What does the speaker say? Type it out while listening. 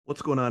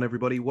What's going on,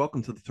 everybody?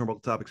 Welcome to the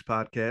Turnbuckle Topics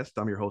podcast.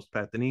 I'm your host,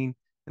 Pat Deneen,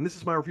 and this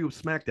is my review of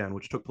Smackdown,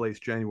 which took place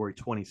January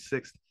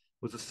 26th.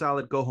 It was a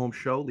solid go-home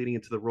show leading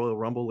into the Royal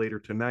Rumble later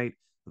tonight,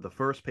 the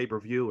first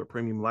pay-per-view or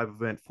premium live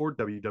event for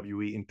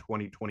WWE in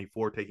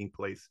 2024 taking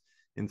place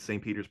in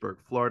St. Petersburg,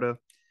 Florida.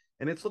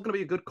 And it's looking to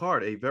be a good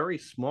card, a very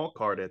small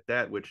card at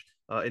that, which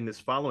in this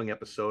following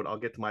episode, I'll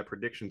get to my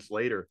predictions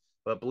later.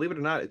 But believe it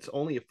or not, it's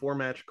only a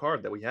four-match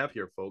card that we have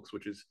here, folks,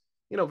 which is,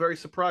 very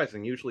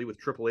surprising. Usually with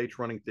Triple H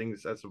running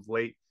things as of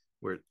late,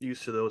 we're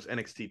used to those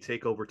NXT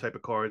takeover type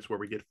of cards where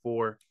we get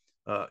four,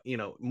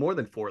 more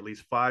than four, at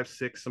least five,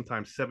 six,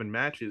 sometimes seven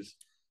matches.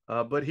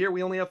 But here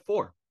we only have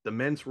four: the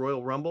men's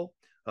Royal Rumble,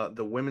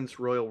 the women's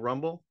Royal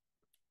Rumble,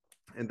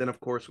 and then of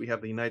course we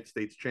have the United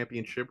States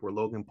Championship where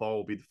Logan Paul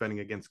will be defending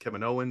against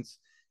Kevin Owens,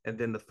 and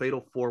then the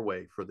Fatal Four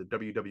Way for the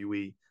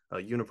WWE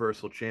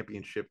Universal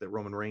Championship that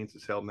Roman Reigns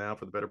has held now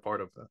for the better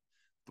part of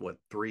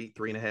three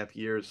and a half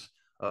years,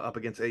 up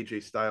against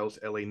AJ Styles,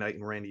 LA Knight,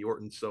 and Randy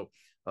Orton. So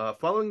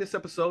following this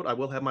episode, I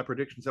will have my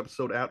predictions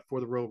episode out for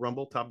the Royal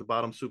Rumble, top to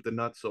bottom, soup to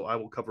nuts. So I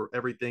will cover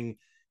everything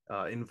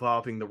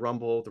involving the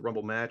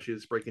Rumble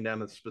matches, breaking down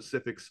the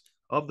specifics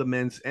of the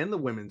men's and the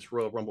women's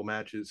Royal Rumble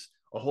matches.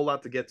 A whole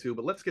lot to get to,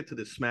 but let's get to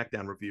this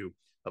SmackDown review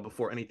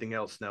before anything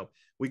else. Now,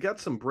 we got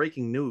some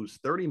breaking news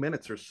 30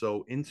 minutes or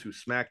so into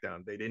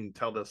SmackDown. They didn't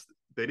tell us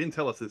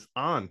this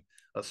on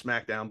a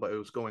SmackDown, but it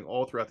was going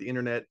all throughout the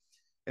internet.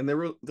 And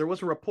there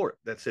was a report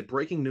that said,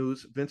 breaking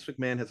news: Vince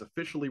McMahon has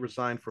officially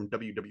resigned from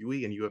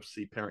WWE and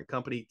UFC parent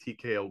company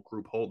TKO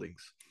Group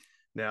Holdings.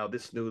 Now,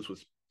 this news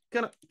was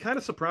kind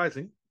of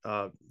surprising.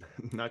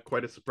 Not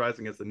quite as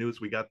surprising as the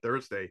news we got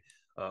Thursday.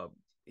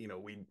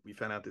 We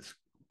found out this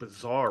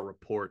bizarre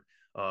report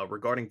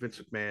regarding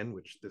Vince McMahon,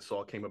 which this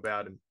all came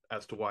about, and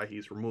as to why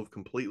he's removed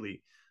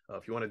completely.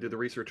 If you want to do the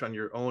research on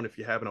your own, if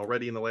you haven't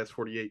already in the last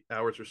 48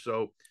 hours or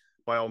so,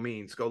 by all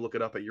means, go look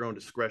it up at your own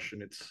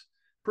discretion. It's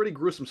pretty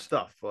gruesome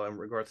stuff in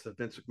regards to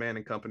Vince McMahon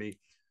and company.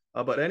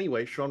 But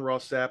anyway, Sean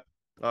Ross Sapp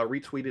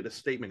retweeted a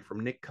statement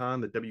from Nick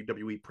Khan, the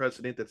WWE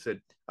president, that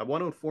said, "I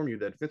want to inform you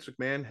that Vince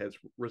McMahon has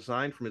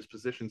resigned from his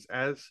positions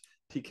as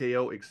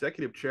TKO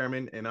executive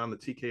chairman and on the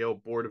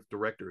TKO board of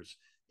directors.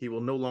 He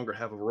will no longer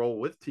have a role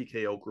with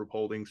TKO Group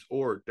Holdings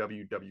or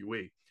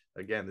WWE."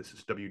 Again, this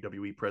is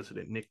WWE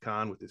president Nick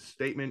Khan with his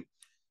statement.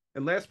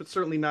 And last but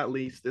certainly not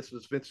least, this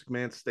was Vince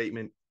McMahon's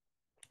statement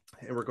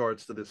in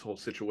regards to this whole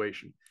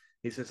situation.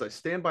 He says, "I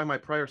stand by my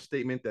prior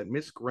statement that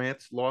Miss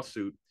Grant's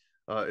lawsuit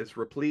is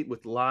replete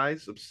with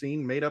lies,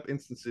 obscene, made-up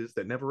instances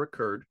that never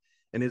occurred,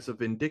 and is a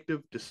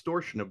vindictive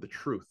distortion of the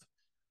truth.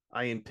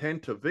 I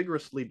intend to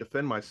vigorously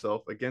defend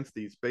myself against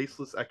these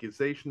baseless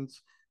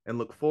accusations and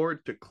look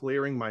forward to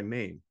clearing my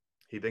name."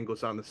 He then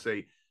goes on to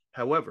say,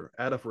 "However,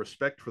 out of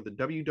respect for the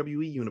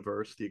WWE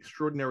Universe, the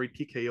extraordinary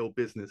TKO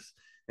business,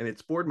 and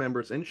its board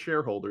members and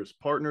shareholders,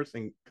 partners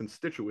and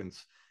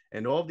constituents,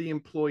 and all the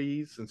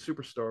employees and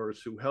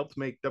superstars who helped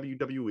make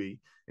WWE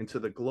into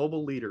the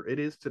global leader it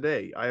is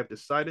today, I have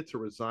decided to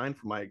resign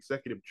from my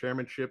executive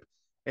chairmanship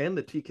and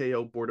the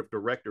TKO board of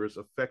directors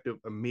effective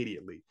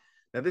immediately."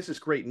 Now, this is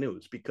great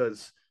news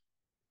because,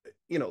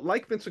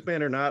 like Vince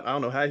McMahon or not, I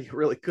don't know how you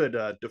really could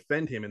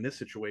defend him in this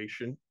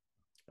situation.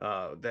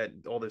 That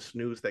all this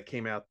news that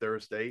came out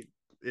Thursday,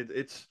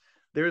 it's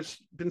there's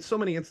been so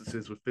many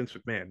instances with Vince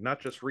McMahon, not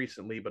just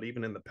recently, but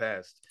even in the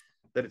past,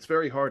 that it's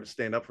very hard to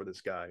stand up for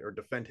this guy or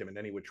defend him in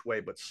any which way.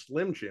 But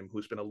Slim Jim,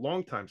 who's been a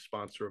longtime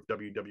sponsor of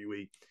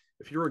WWE,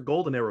 if you're a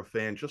Golden Era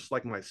fan, just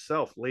like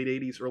myself, late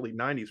 80s, early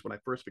 90s, when I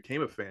first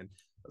became a fan,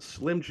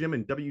 Slim Jim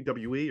and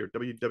WWE or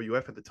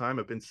WWF at the time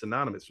have been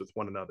synonymous with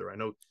one another. I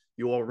know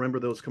you all remember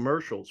those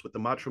commercials with the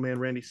Macho Man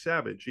Randy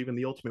Savage, even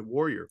the Ultimate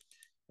Warrior.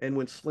 And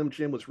when Slim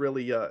Jim was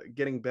really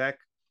getting back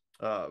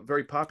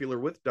very popular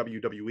with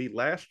WWE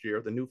last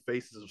year, the new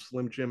faces of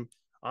Slim Jim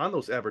on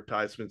those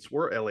advertisements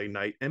were LA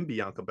Knight and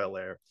Bianca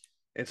Belair.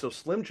 And so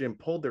Slim Jim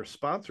pulled their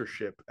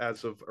sponsorship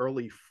as of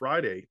early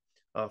Friday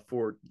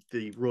for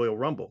the Royal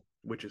Rumble,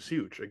 which is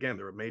huge. Again,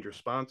 they're a major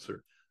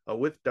sponsor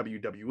with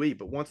WWE.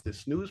 But once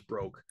this news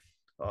broke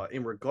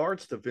in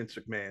regards to Vince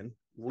McMahon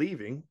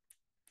leaving,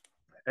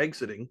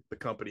 exiting the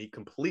company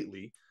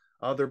completely,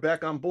 they're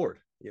back on board.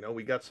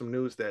 We got some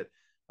news that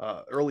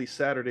early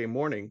Saturday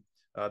morning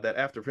that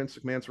after Vince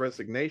McMahon's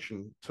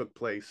resignation took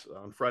place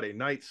on Friday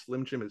night,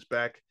 Slim Jim is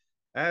back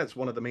as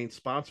one of the main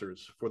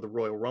sponsors for the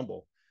Royal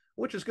Rumble,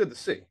 which is good to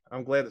see.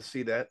 I'm glad to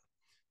see that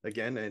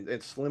again.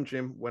 And Slim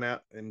Jim went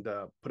out and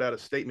put out a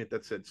statement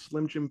that said,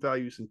 "Slim Jim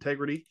values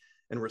integrity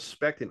and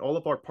respect in all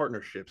of our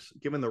partnerships.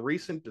 Given the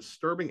recent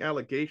disturbing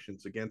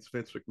allegations against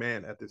Vince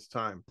McMahon at this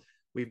time,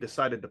 we've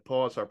decided to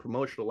pause our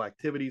promotional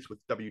activities with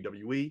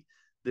WWE.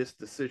 This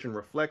decision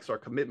reflects our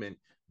commitment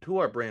to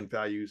our brand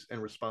values and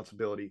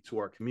responsibility to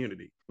our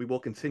community. We will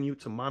continue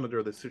to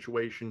monitor the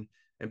situation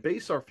and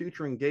base our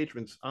future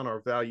engagements on our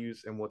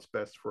values and what's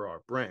best for our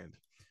brand."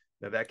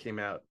 Now, that came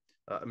out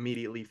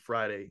immediately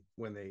Friday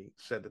when they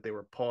said that they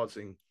were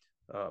pausing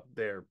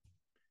their,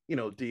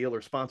 deal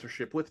or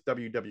sponsorship with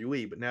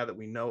WWE. But now that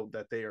we know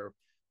that they are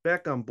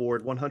back on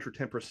board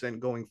 110%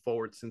 going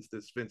forward since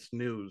this Vince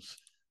news,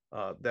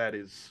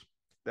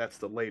 That's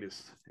the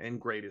latest and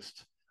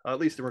greatest, at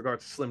least in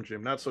regards to Slim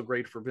Jim. Not so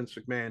great for Vince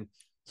McMahon.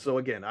 So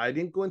again, I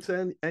didn't go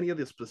into any of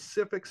the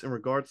specifics in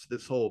regards to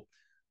this whole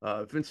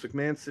Vince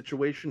McMahon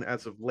situation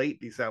as of late.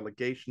 These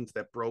allegations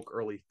that broke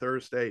early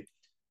Thursday.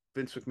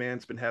 Vince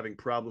McMahon's been having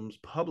problems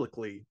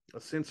publicly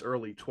since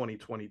early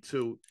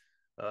 2022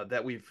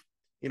 that we've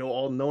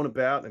all known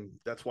about, and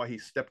that's why he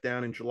stepped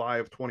down in July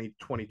of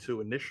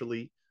 2022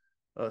 initially.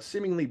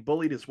 Seemingly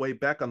bullied his way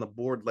back on the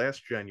board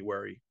last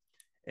January,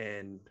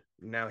 and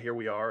now here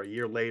we are a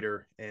year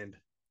later, and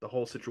the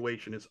whole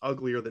situation is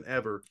uglier than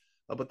ever.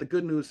 But the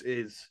good news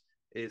is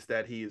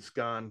that he is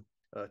gone.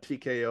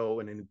 TKO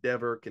and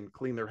Endeavor can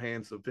clean their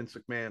hands of Vince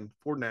McMahon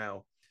for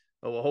now,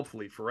 well,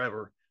 hopefully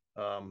forever.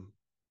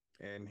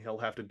 And he'll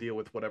have to deal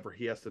with whatever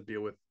he has to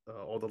deal with,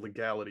 all the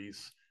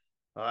legalities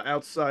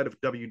outside of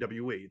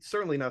WWE. It's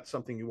certainly not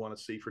something you want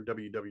to see for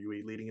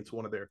WWE leading into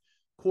one of their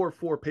core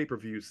 4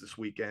 pay-per-views this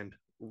weekend,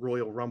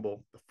 Royal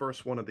Rumble, the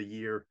first one of the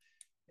year.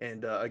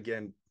 And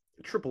again,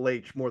 Triple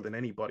H more than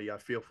anybody I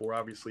feel for.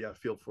 Obviously, I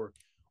feel for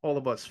all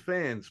of us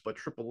fans, but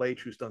Triple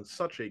H, who's done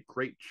such a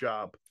great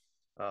job,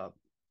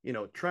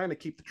 trying to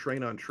keep the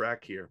train on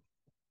track here,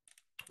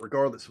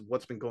 regardless of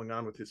what's been going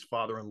on with his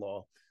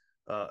father-in-law.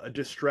 A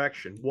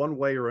distraction one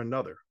way or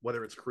another,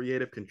 whether it's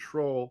creative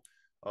control,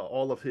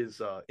 all of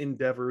his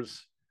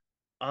endeavors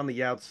on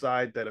the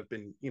outside that have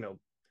been,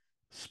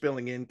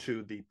 spilling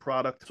into the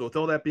product. So with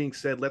all that being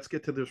said, let's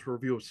get to this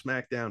review of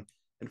SmackDown.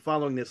 And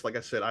following this, like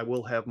I said, I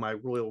will have my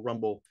Royal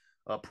Rumble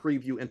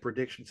preview and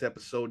predictions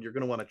episode. You're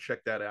going to want to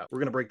check that out. We're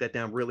going to break that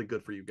down really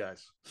good for you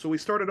guys. So we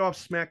started off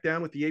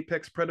SmackDown with the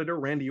Apex Predator,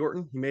 Randy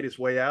Orton. He made his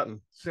way out, and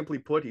simply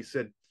put, he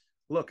said,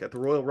 look, at the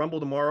Royal Rumble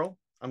tomorrow,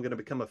 I'm going to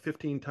become a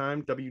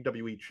 15-time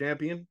WWE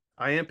champion.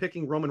 I am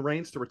picking Roman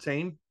Reigns to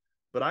retain,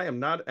 but I am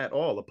not at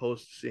all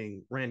opposed to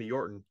seeing Randy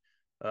Orton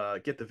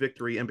get the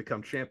victory and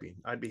become champion.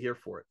 I'd be here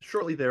for it.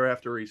 Shortly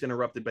thereafter, he's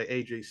interrupted by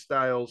AJ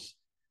Styles,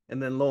 and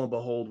then lo and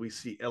behold, we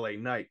see LA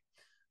Knight.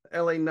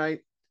 LA Knight,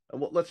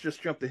 well, let's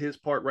just jump to his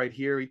part right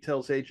here. He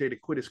tells AJ to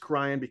quit his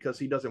crying because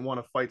he doesn't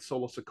want to fight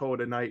Solo Sikoa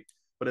tonight.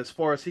 But as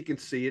far as he can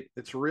see it,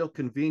 it's real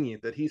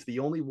convenient that he's the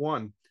only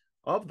one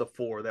of the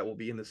 4 that will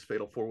be in this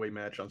fatal 4-way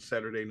match on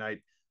Saturday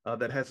night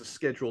that has a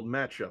scheduled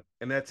matchup.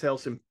 And that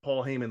tells him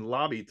Paul Heyman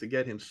lobbied to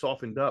get him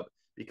softened up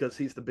because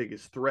he's the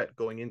biggest threat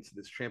going into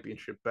this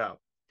championship bout.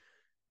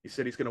 He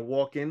said he's going to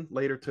walk in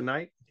later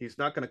tonight. He's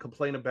not going to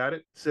complain about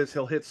it. Says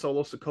he'll hit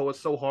Solo Sikoa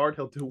so hard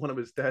he'll do one of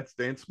his dad's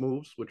dance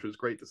moves, which was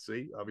great to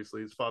see.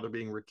 Obviously, his father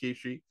being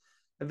Rikishi.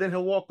 And then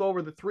he'll walk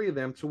over the 3 of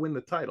them to win the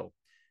title.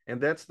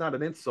 And that's not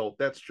an insult.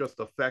 That's just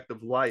a fact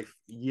of life.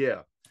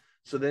 Yeah.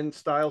 So then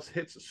Styles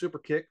hits a super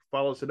kick,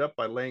 follows it up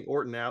by laying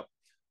Orton out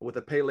with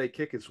a Pele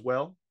kick as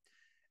well.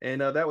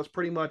 And that was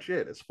pretty much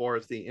it as far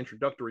as the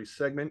introductory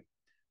segment.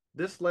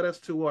 This led us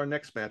to our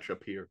next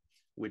matchup here,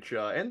 which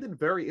ended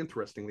very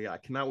interestingly. I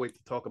cannot wait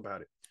to talk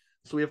about it.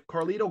 So we have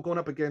Carlito going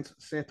up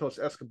against Santos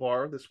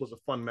Escobar. This was a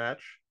fun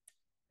match.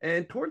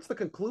 And towards the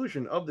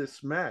conclusion of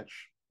this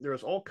match, there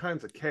was all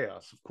kinds of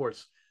chaos. Of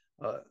course,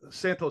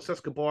 Santos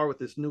Escobar with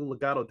this new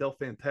Legado del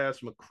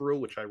Fantasma crew,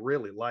 which I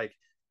really like.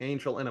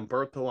 Angel and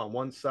Humberto on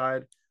one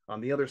side.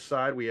 On the other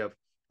side, we have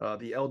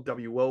the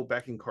LWO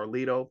backing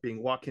Carlito,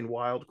 being Joaquin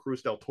Wilde,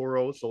 Cruz del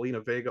Toro,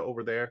 Zelina Vega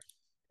over there.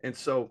 And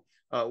so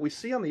we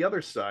see on the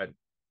other side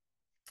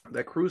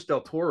that Cruz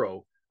del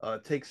Toro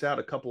takes out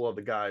a couple of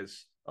the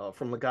guys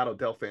from Legado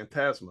del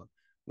Fantasma.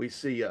 We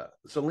see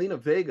Zelina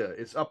Vega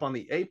is up on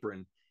the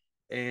apron,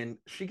 and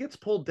she gets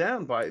pulled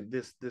down by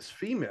this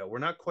female. We're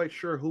not quite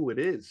sure who it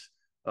is.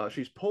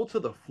 She's pulled to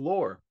the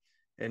floor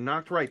and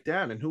knocked right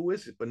down. And who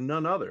is it but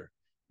none other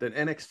than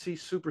NXT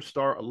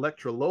superstar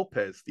Elektra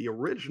Lopez, the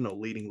original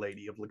leading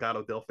lady of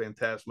Legado del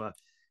Fantasma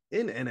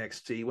in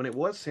NXT when it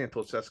was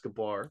Santos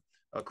Escobar,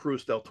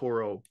 Cruz del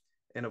Toro,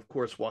 and of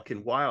course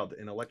Joaquin Wilde.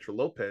 And Elektra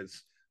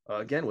Lopez,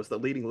 again, was the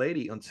leading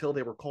lady until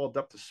they were called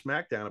up to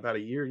SmackDown about a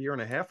year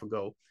and a half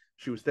ago.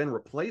 She was then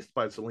replaced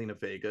by Zelina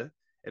Vega.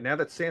 And now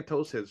that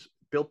Santos has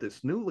built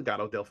this new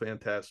Legado del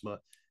Fantasma, it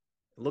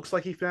looks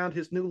like he found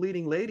his new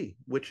leading lady,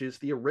 which is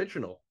the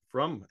original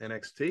from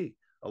NXT,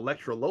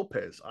 Elektra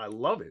Lopez. I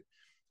love it.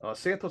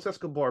 Santos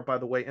Escobar, by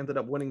the way, ended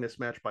up winning this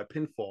match by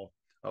pinfall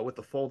with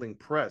the folding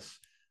press.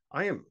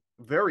 I am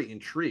very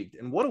intrigued.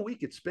 And what a week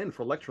it's been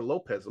for Elektra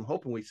Lopez. I'm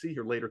hoping we see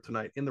her later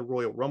tonight in the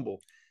Royal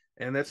Rumble.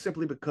 And that's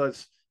simply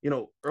because,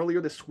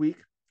 earlier this week,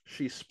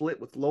 she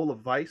split with Lola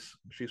Vice.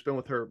 She's been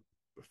with her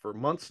for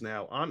months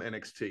now on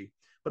NXT.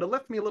 But it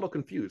left me a little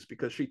confused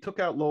because she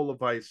took out Lola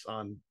Vice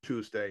on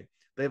Tuesday.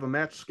 They have a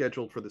match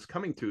scheduled for this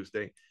coming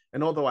Tuesday.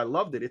 And although I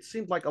loved it, it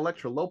seemed like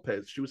Elektra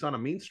Lopez, she was on a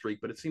mean streak,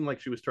 but it seemed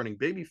like she was turning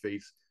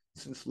babyface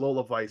since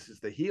Lola Vice is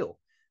the heel.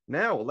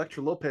 Now,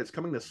 Elektra Lopez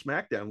coming to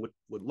SmackDown with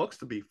what looks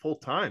to be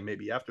full-time,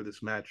 maybe after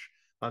this match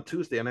on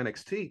Tuesday on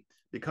NXT,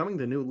 becoming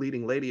the new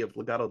leading lady of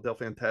Legado del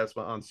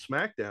Fantasma on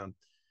SmackDown.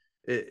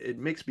 It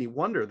makes me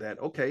wonder that,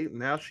 okay,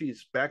 now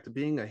she's back to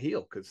being a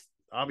heel, because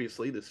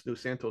obviously this new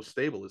Santos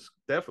stable is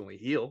definitely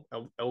heel,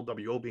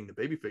 LWO being the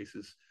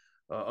babyfaces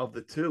of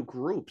the two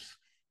groups.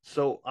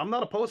 So I'm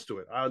not opposed to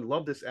it. I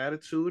love this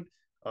attitude,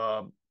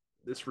 uh,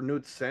 this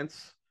renewed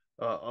sense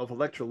of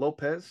Elektra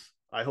Lopez.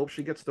 I hope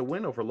she gets the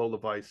win over Lola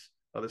Vice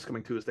this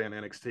coming Tuesday on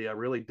NXT. I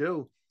really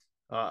do.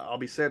 I'll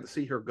be sad to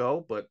see her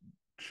go, but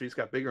she's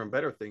got bigger and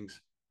better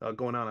things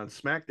going on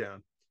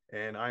SmackDown,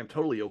 and I am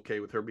totally okay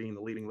with her being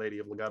the leading lady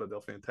of Legado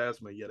del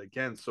Fantasma yet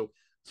again. So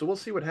we'll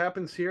see what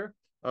happens here.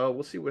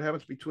 We'll see what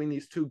happens between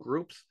these two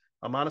groups.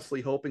 I'm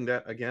honestly hoping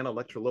that again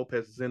Elektra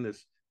Lopez is in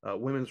this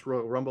Women's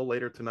Royal Rumble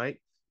later tonight,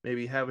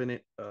 maybe having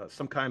it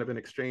some kind of an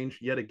exchange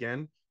yet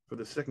again for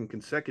the second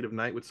consecutive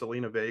night with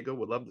Selena Vega.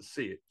 Would love to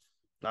see it.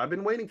 I've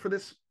been waiting for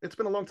this. It's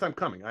been a long time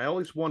coming. I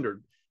always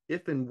wondered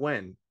if and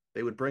when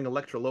they would bring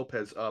Elektra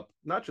Lopez up,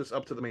 not just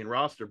up to the main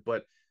roster,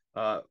 but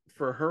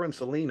for her and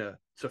Selena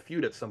to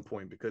feud at some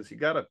point, because you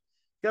gotta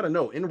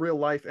know in real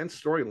life and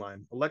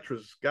storyline,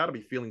 Elektra's got to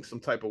be feeling some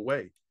type of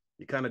way.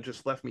 You kind of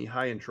just left me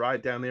high and dry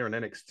down there in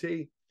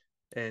NXT,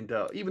 and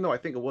even though I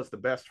think it was the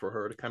best for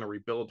her to kind of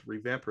rebuild,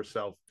 revamp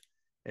herself,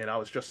 and I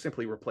was just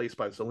simply replaced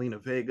by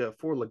Zelina Vega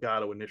for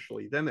Legado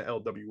initially, then the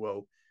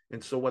LWO.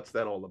 And so, what's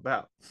that all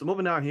about? So,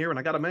 moving on here, and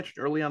I got to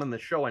mention early on in the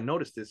show, I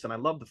noticed this, and I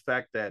love the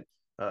fact that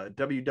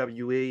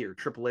WWE or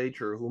Triple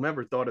H or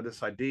whomever thought of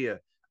this idea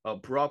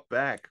brought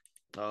back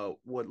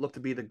what looked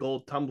to be the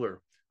gold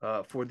tumbler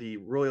for the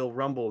Royal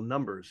Rumble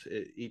numbers.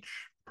 Each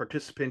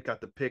participant got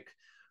to pick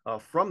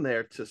from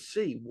there to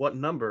see what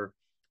number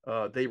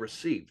they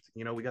received.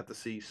 You know, we got to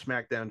see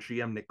SmackDown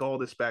GM Nick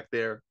Aldis back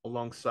there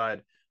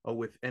alongside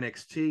with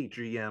NXT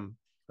GM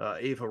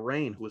Ava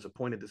Rain, who was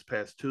appointed this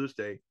past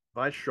Tuesday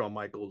by Shawn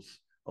Michaels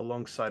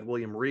alongside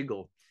William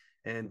Regal.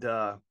 And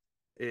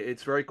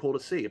it's very cool to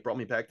see. It brought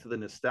me back to the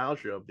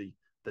nostalgia of the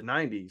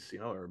 90s, you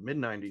know, or mid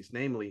 90s,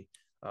 namely,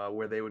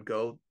 where they would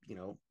go, you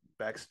know,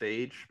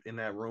 backstage in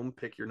that room,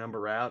 pick your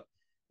number out.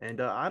 And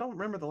I don't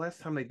remember the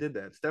last time they did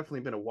that. It's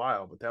definitely been a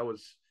while, but that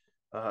was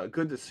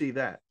good to see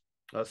that.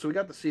 So we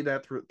got to see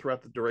that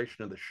throughout the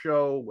duration of the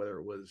show, whether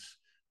it was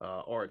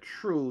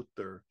R-Truth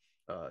or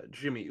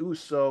Jimmy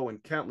Uso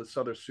and countless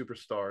other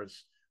superstars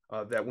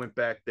that went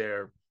back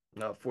there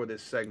for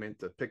this segment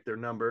to pick their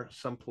number.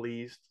 Some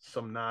pleased,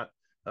 some not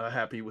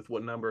happy with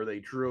what number they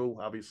drew.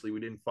 Obviously, we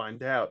didn't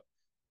find out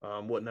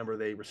what number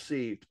they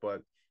received,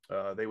 but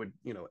they would,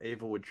 you know,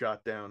 Ava would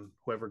jot down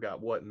whoever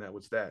got what, and that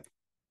was that.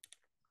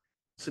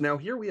 So now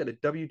here we had a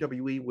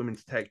WWE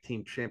Women's Tag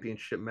Team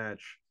Championship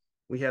match.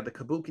 We had the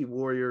Kabuki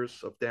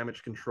Warriors of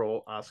Damage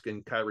Control, Asuka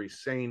and Kairi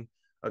Sane,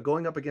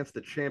 going up against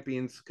the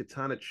champions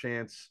Katana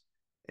Chance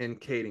and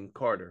Kayden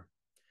Carter.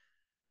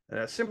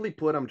 Simply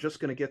put, I'm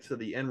just going to get to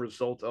the end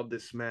result of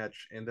this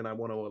match, and then I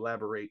want to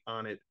elaborate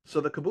on it.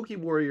 So the Kabuki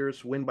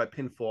Warriors win by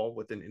pinfall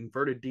with an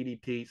inverted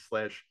DDT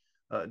slash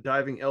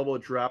diving elbow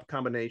drop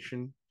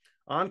combination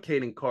on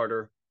Kayden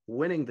Carter,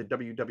 winning the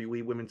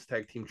WWE Women's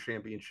Tag Team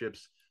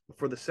Championships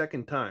for the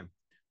second time.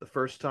 The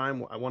first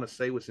time, I want to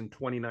say, was in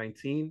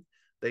 2019.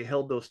 They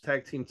held those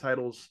tag team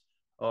titles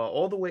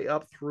all the way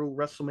up through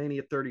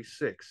WrestleMania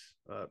 36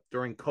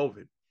 during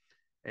COVID.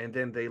 And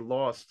then they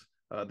lost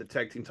the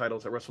tag team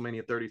titles at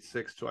WrestleMania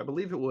 36 to, I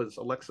believe it was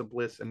Alexa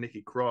Bliss and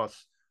Nikki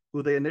Cross,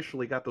 who they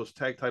initially got those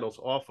tag titles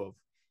off of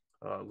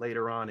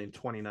later on in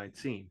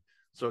 2019.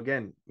 So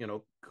again, you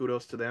know,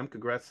 kudos to them.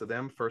 Congrats to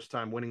them. First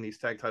time winning these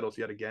tag titles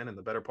yet again in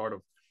the better part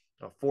of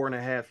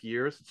 4.5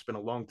 years. It's been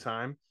a long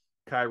time.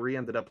 Kairi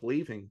ended up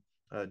leaving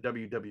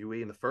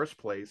WWE in the first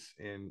place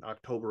in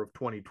October of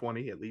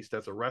 2020, at least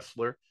as a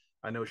wrestler.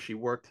 I know she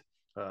worked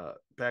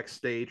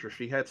backstage, or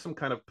she had some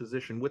kind of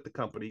position with the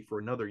company for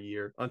another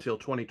year until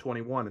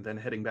 2021, and then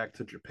heading back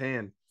to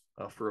Japan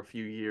for a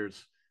few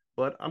years.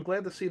 But I'm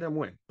glad to see them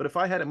win. But if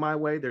I had it my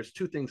way, there's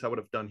two things I would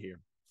have done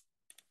here.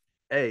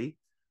 A,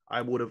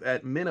 I would have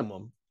at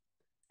minimum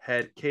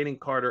had Kayden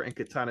Carter and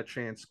Katana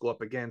Chance go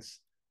up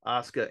against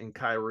Asuka and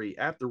Kairi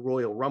at the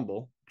Royal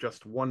Rumble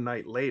just one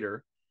night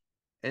later,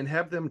 and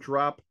have them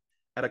drop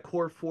at a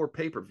Core 4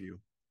 pay-per-view.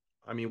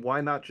 I mean,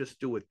 why not just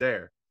do it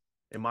there?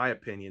 In my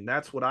opinion,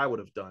 that's what I would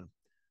have done.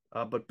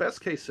 But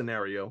best case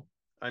scenario,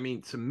 I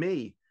mean, to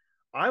me,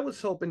 I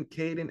was hoping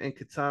Kayden and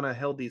Katana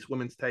held these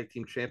women's tag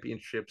team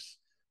championships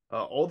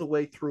all the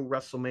way through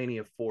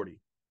WrestleMania 40.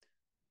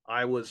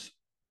 I was,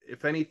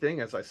 if anything,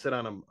 as I said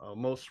on a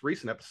most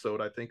recent episode,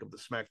 I think, of the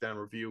SmackDown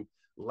review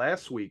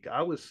last week,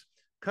 I was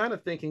kind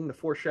of thinking the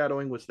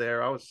foreshadowing was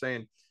there. I was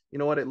saying, you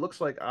know what, it looks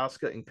like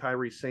Asuka and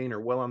Kairi Sane are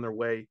well on their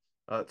way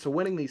to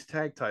winning these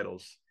tag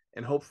titles,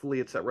 and hopefully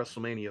it's at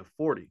WrestleMania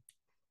 40.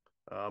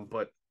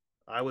 But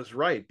I was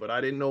right, but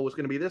I didn't know it was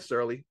going to be this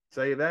early. I'll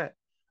tell you that.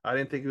 I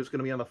didn't think it was going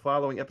to be on the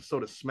following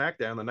episode of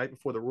SmackDown the night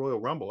before the Royal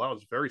Rumble. I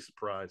was very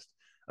surprised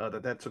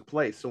that took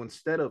place. So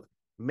instead of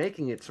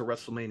making it to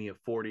WrestleMania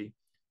 40,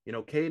 you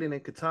know, Kayden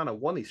and Katana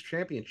won these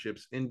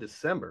championships in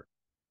December.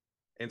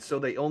 And so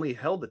they only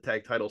held the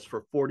tag titles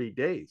for 40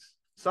 days.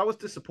 So I was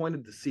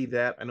disappointed to see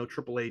that. I know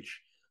Triple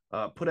H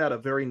put out a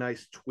very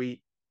nice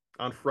tweet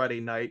on Friday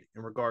night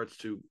in regards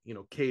to, you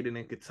know, Kayden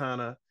and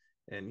Katana,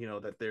 and, you know,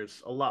 that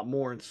there's a lot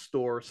more in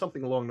store,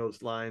 something along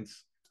those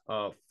lines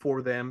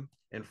for them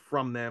and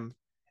from them.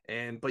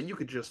 But you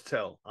could just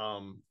tell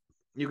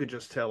you could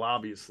just tell,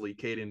 obviously,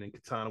 Kayden and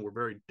Katana were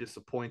very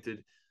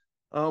disappointed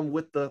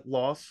with the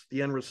loss,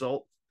 the end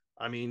result.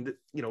 I mean,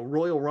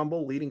 Royal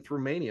Rumble leading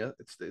through Mania,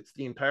 it's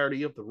the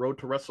entirety of the road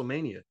to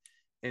WrestleMania.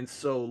 And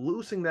so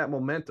losing that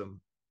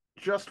momentum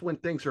just when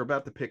things are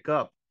about to pick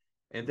up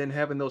and then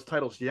having those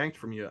titles yanked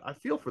from you, I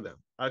feel for them.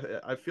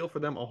 I feel for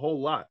them a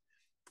whole lot.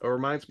 It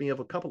reminds me of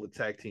a couple of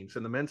tag teams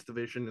in the men's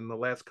division in the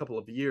last couple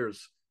of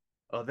years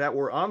that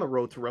were on the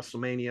road to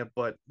WrestleMania,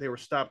 but they were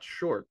stopped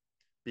short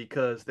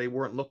because they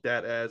weren't looked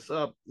at as,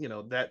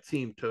 that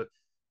team to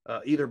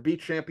either be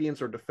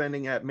champions or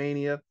defending at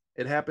Mania.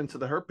 It happened to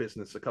the Hurt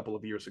Business a couple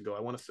of years ago. I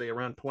want to say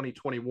around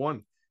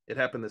 2021. It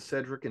happened to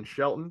Cedric and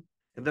Shelton.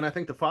 And then I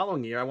think the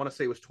following year, I want to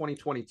say it was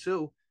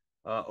 2022,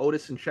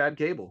 Otis and Chad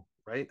Gable,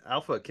 right?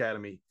 Alpha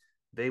Academy.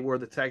 They were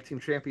the tag team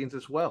champions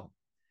as well.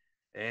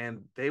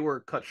 And they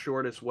were cut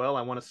short as well.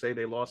 I want to say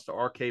they lost to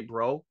RK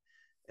Bro.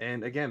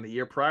 And again, the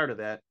year prior to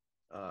that,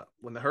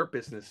 when the Hurt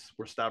Business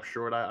were stopped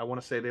short, I want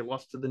to say they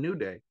lost to the New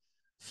Day.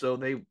 So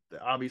they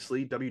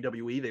obviously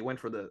WWE, they went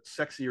for the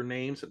sexier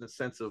names in the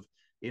sense of,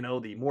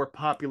 the more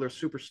popular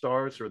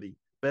superstars or the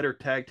better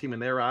tag team in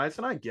their eyes.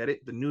 And I get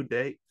it. The New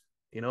Day,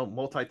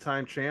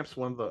 multi-time champs,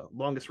 one of the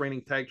longest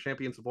reigning tag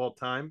champions of all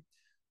time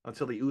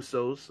until the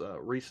Usos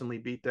recently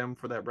beat them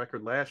for that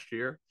record last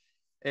year.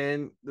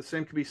 And the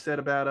same could be said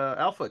about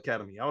Alpha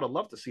Academy. I would have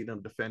loved to see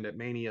them defend at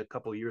Mania a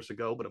couple of years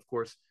ago, but of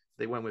course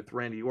they went with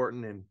Randy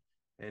Orton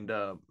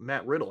and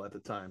Matt Riddle at the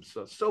time.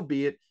 So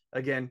be it.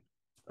 Again,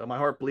 my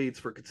heart bleeds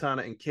for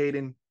Katana and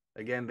Kayden.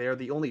 Again, they're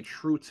the only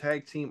true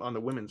tag team on the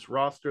women's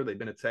roster. They've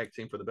been a tag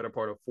team for the better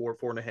part of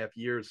 4.5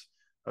 years,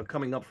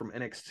 coming up from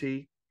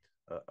NXT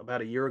about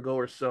a year ago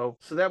or so.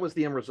 So that was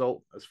the end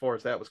result as far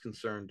as that was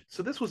concerned.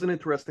 So this was an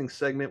interesting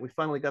segment. We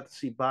finally got to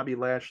see Bobby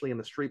Lashley and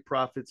the Street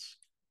Profits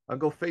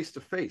go face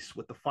to face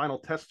with the Final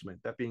Testament,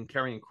 that being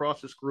Karrion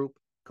Kross's group,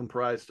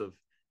 comprised of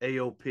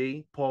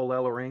AOP, Paul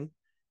Ellering,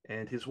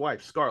 and his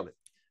wife Scarlett.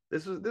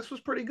 This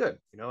was pretty good.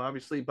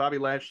 Obviously Bobby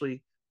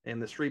Lashley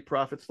and the Street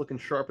Profits looking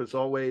sharp as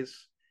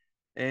always.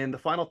 And the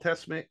Final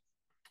Testament,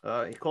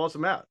 he calls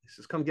them out. He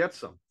says, "Come get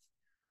some."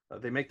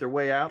 They make their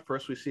way out.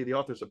 First, we see the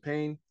Authors of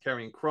Pain,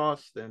 Karrion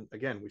Kross. Then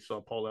again, we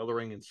saw Paul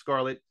Ellering and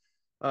Scarlett.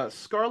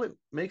 Scarlett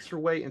makes her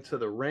way into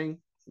the ring,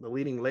 the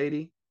leading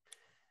lady.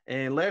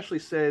 And Lashley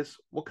says,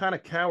 "What kind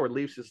of coward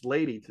leaves his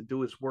lady to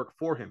do his work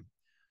for him?"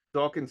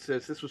 Dawkins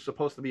says this was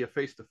supposed to be a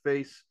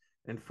face-to-face.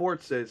 And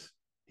Ford says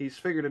he's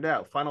figured it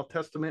out. Final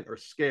Testament or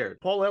scared.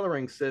 Paul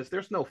Ellering says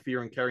there's no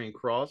fear in Karrion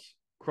Kross.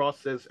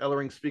 Kross says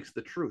Ellering speaks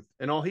the truth.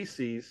 And all he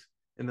sees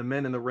in the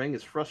men in the ring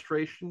is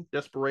frustration,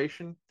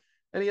 desperation,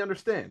 and he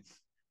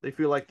understands. They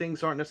feel like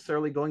things aren't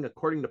necessarily going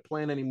according to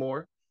plan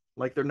anymore,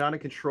 like they're not in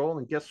control,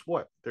 and guess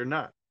what? They're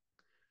not.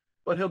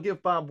 But he'll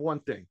give Bob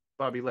one thing,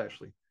 Bobby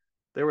Lashley.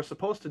 They were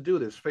supposed to do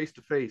this face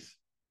to face,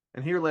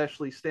 and here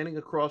Lashley standing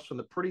across from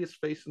the prettiest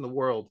face in the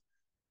world,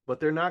 but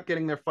they're not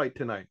getting their fight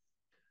tonight.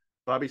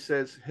 Bobby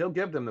says he'll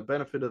give them the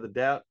benefit of the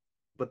doubt,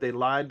 but they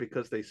lied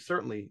because they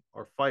certainly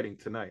are fighting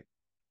tonight.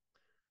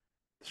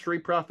 The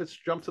Street Profits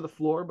jump to the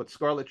floor, but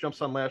Scarlett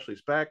jumps on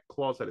Lashley's back,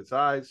 claws at his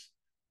eyes.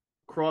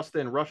 Kross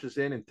then rushes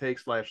in and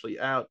takes Lashley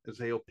out as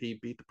AOP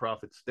beat the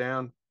Profits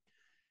down.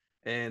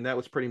 And that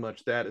was pretty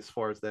much that as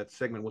far as that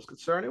segment was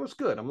concerned. It was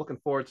good. I'm looking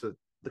forward to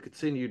the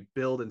continued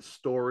build and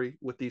story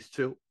with these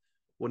two.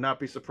 Would not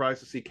be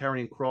surprised to see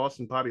Karrion Kross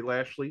and Bobby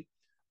Lashley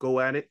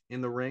go at it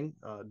in the ring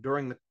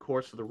during the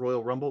course of the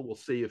Royal Rumble. We'll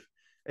see if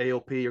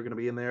AOP are going to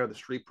be in there, the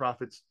Street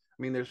Profits.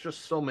 I mean, there's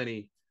just so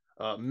many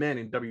men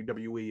in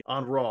WWE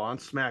on Raw, on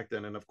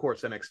SmackDown, and of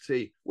course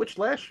NXT, which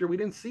last year we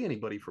didn't see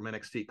anybody from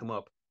NXT come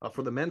up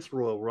for the men's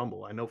Royal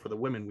Rumble. I know for the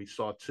women we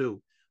saw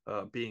two,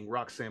 being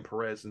Roxanne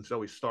Perez and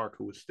Zoe Stark,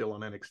 who was still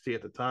on NXT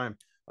at the time.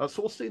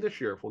 So we'll see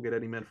this year if we'll get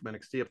any men from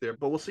NXT up there.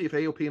 But we'll see if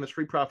AOP and the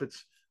Street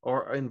Profits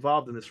are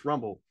involved in this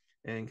Rumble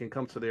and can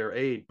come to their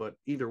aid. But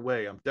either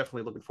way, I'm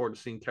definitely looking forward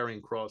to seeing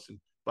Karrion Kross and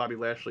Bobby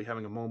Lashley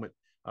having a moment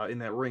in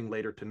that ring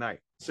later tonight.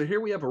 So here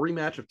we have a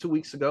rematch of 2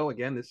 weeks ago.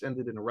 Again, this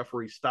ended in a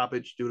referee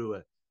stoppage due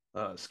to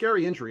a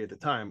scary injury at the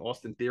time.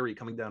 Austin Theory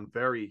coming down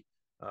very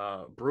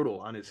brutal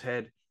on his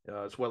head,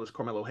 as well as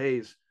Carmelo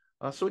Hayes.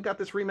 So we got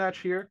this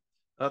rematch here.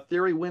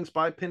 Theory wins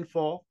by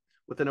pinfall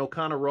with an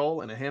O'Connor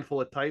roll and a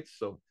handful of tights.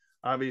 So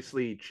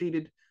obviously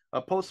cheated.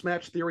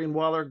 Post-match, Theory and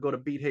Waller go to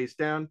beat Hayes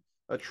down.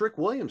 Trick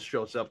Williams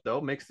shows up,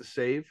 though, makes the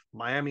save.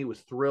 Miami was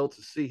thrilled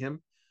to see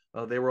him.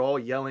 They were all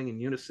yelling in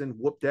unison,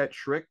 "Whoop that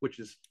Trick," which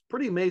is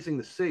pretty amazing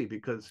to see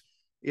because,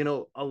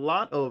 a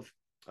lot of,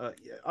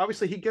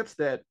 obviously he gets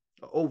that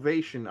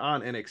ovation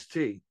on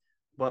NXT,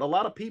 but a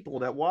lot of people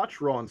that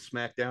watch Raw and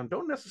SmackDown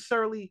don't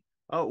necessarily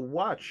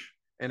watch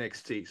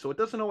NXT. So it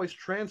doesn't always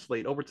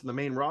translate over to the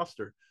main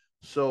roster.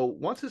 So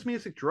once his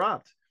music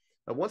dropped,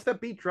 once that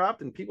beat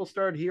dropped and people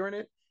started hearing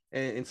it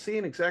and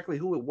seeing exactly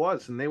who it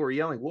was, and they were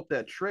yelling, "Whoop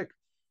that Trick,"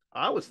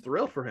 I was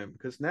thrilled for him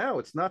because now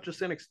it's not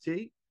just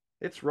NXT,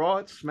 it's Raw,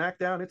 it's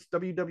SmackDown, it's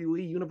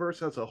WWE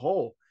Universe as a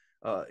whole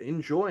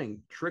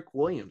enjoying Trick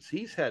Williams.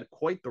 He's had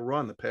quite the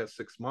run the past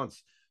 6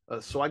 months.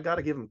 So I got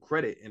to give him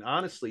credit. And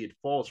honestly, it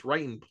falls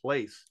right in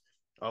place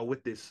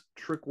with this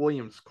Trick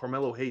Williams,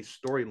 Carmelo Hayes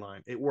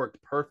storyline. It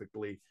worked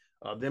perfectly.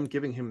 Them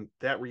giving him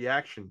that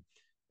reaction.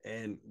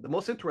 And the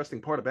most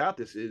interesting part about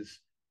this is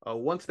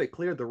once they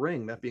cleared the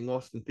ring, that being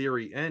Austin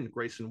Theory and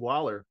Grayson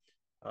Waller,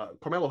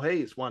 Carmelo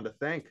Hayes wanted to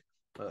thank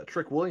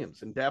Trick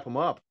Williams and dap him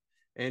up.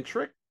 And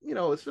Trick,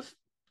 is just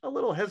a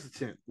little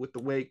hesitant with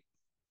the way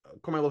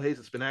Carmelo Hayes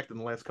has been acting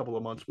the last couple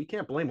of months. We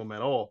can't blame him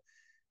at all.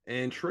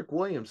 And Trick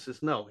Williams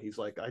says, no, he's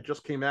like, I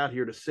just came out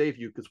here to save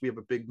you because we have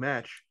a big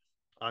match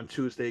on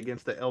Tuesday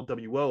against the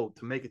LWO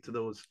to make it to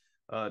those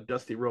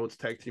Dusty Rhodes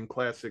Tag Team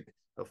Classic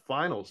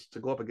finals to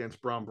go up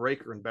against Braun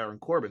Breaker and Baron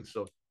Corbin.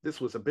 So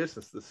this was a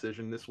business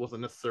decision. This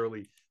wasn't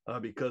necessarily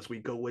because we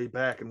go way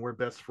back and we're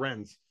best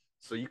friends.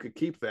 So you could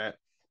keep that.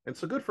 And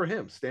so good for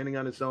him, standing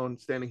on his own,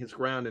 standing his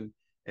ground.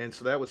 And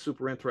so that was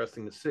super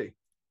interesting to see.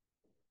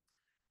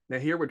 Now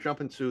here we're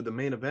jumping to the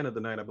main event of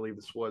the night. I believe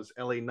this was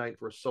LA Knight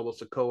versus Solo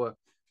Sikoa.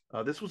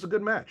 This was a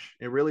good match.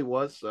 It really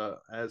was,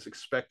 as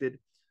expected.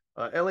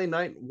 LA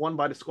Knight won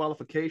by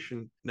disqualification.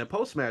 And then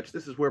post-match,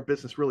 this is where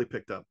business really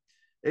picked up.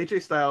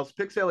 AJ Styles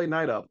picks LA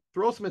Knight up,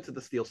 throws him into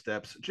the steel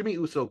steps. Jimmy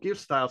Uso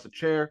gives Styles a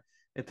chair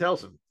and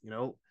tells him,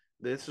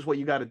 this is what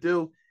you got to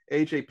do.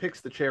 AJ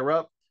picks the chair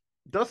up,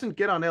 doesn't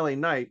get on LA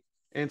Knight,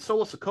 and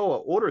Solo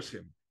Sikoa orders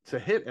him to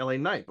hit LA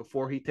Knight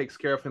before he takes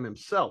care of him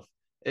himself.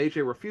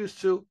 AJ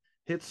refused to,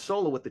 hits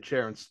Solo with the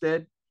chair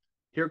instead.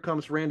 Here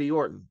comes Randy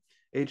Orton.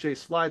 AJ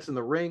slides in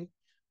the ring,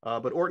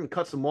 but Orton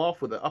cuts him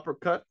off with an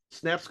uppercut,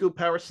 snap scoop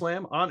power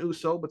slam on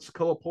Uso, but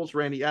Sikoa pulls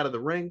Randy out of the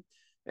ring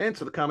and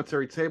to the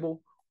commentary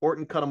table.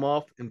 Orton cut him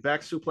off and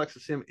back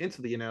suplexes him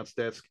into the announce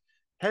desk.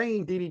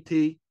 Hanging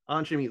DDT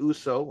on Jimmy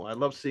Uso. I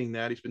love seeing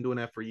that. He's been doing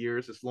that for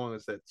years, as long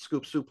as that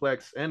scoop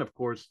suplex and, of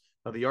course,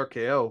 the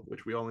RKO,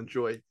 which we all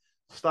enjoy.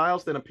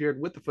 Styles then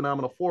appeared with the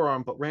phenomenal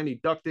forearm, but Randy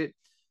ducked it,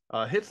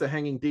 hits the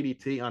hanging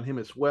DDT on him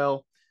as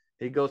well.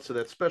 He goes to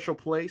that special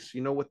place.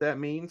 You know what that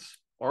means.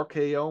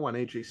 RKO on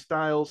AJ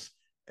Styles.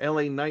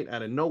 LA Knight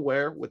out of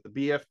nowhere with the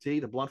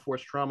BFT, the blunt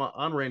force trauma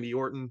on Randy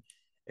Orton.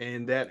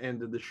 And that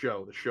ended the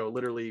show. The show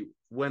literally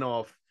went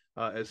off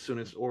as soon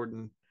as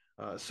Orton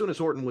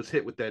was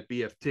hit with that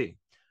BFT.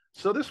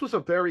 So this was a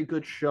very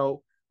good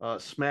show.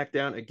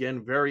 SmackDown,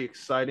 again, very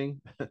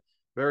exciting,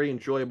 very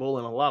enjoyable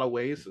in a lot of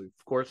ways.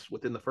 Of course,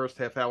 within the first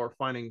half hour,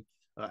 finding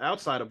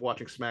outside of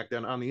watching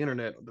SmackDown on the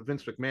internet, the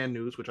Vince McMahon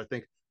news, which I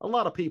think a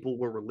lot of people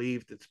were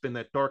relieved. It's been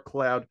that dark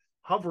cloud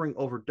hovering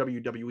over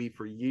WWE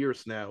for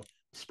years now,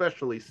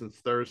 especially since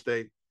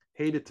Thursday.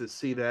 Hated to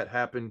see that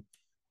happen.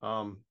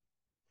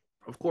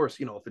 Of course,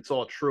 if it's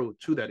all true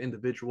to that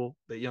individual,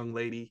 that young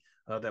lady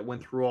that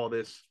went through all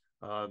this,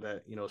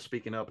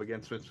 speaking up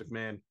against Vince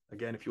McMahon.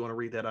 Again, if you want to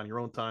read that on your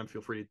own time,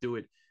 feel free to do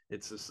it.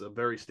 It's just a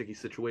very sticky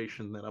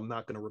situation that I'm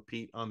not going to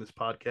repeat on this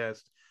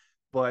podcast.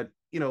 But,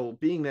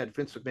 being that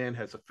Vince McMahon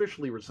has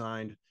officially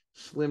resigned,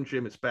 Slim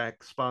Jim is back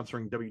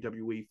sponsoring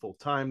WWE full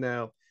time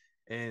now,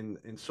 and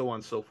so on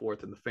and so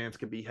forth, and the fans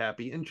can be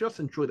happy and just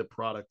enjoy the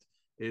product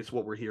is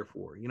what we're here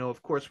for.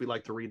 Of course, we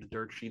like to read the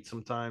dirt sheet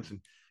sometimes and,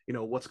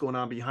 what's going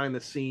on behind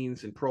the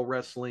scenes in pro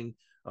wrestling,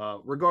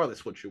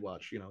 regardless what you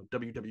watch,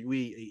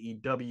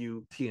 WWE,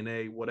 AEW,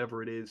 TNA,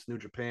 whatever it is, New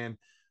Japan.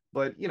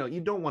 But,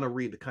 you don't want to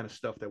read the kind of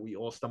stuff that we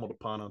all stumbled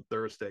upon on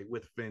Thursday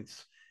with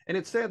Vince. And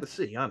it's sad to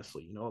see,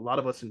 honestly. A lot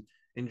of us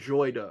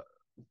enjoyed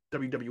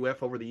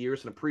WWF over the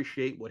years and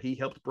appreciate what he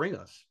helped bring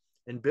us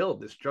and build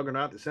this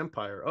juggernaut, this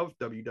empire of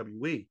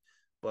WWE.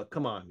 But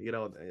come on,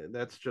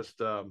 that's just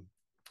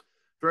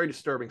very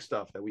disturbing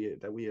stuff that we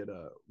had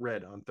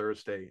read on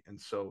Thursday. And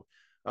so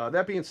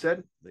that being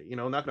said,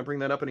 not going to bring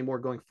that up anymore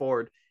going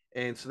forward.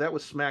 And so that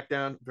was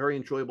SmackDown. Very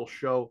enjoyable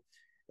show.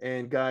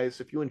 And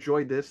guys, if you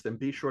enjoyed this, then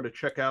be sure to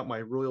check out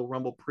my Royal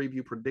Rumble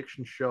preview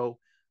prediction show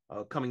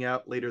coming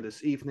out later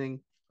this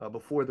evening.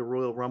 Before the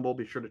Royal Rumble,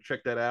 be sure to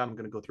check that out. I'm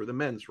going to go through the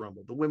Men's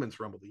Rumble, the Women's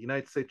Rumble, the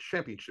United States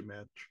Championship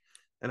match,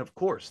 and of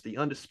course, the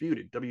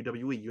undisputed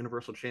WWE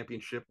Universal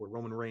Championship, where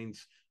Roman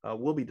Reigns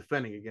will be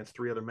defending against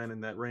 3 other men in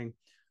that ring.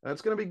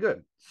 It's going to be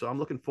good. So I'm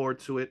looking forward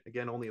to it.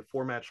 Again, only a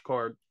 4-match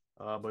card.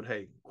 But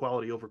hey,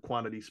 quality over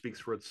quantity speaks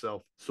for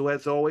itself. So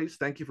as always,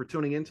 thank you for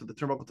tuning in to the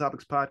Turnbuckle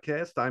Topics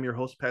podcast. I'm your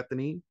host, Pat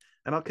Deneen,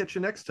 and I'll catch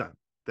you next time.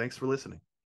 Thanks for listening.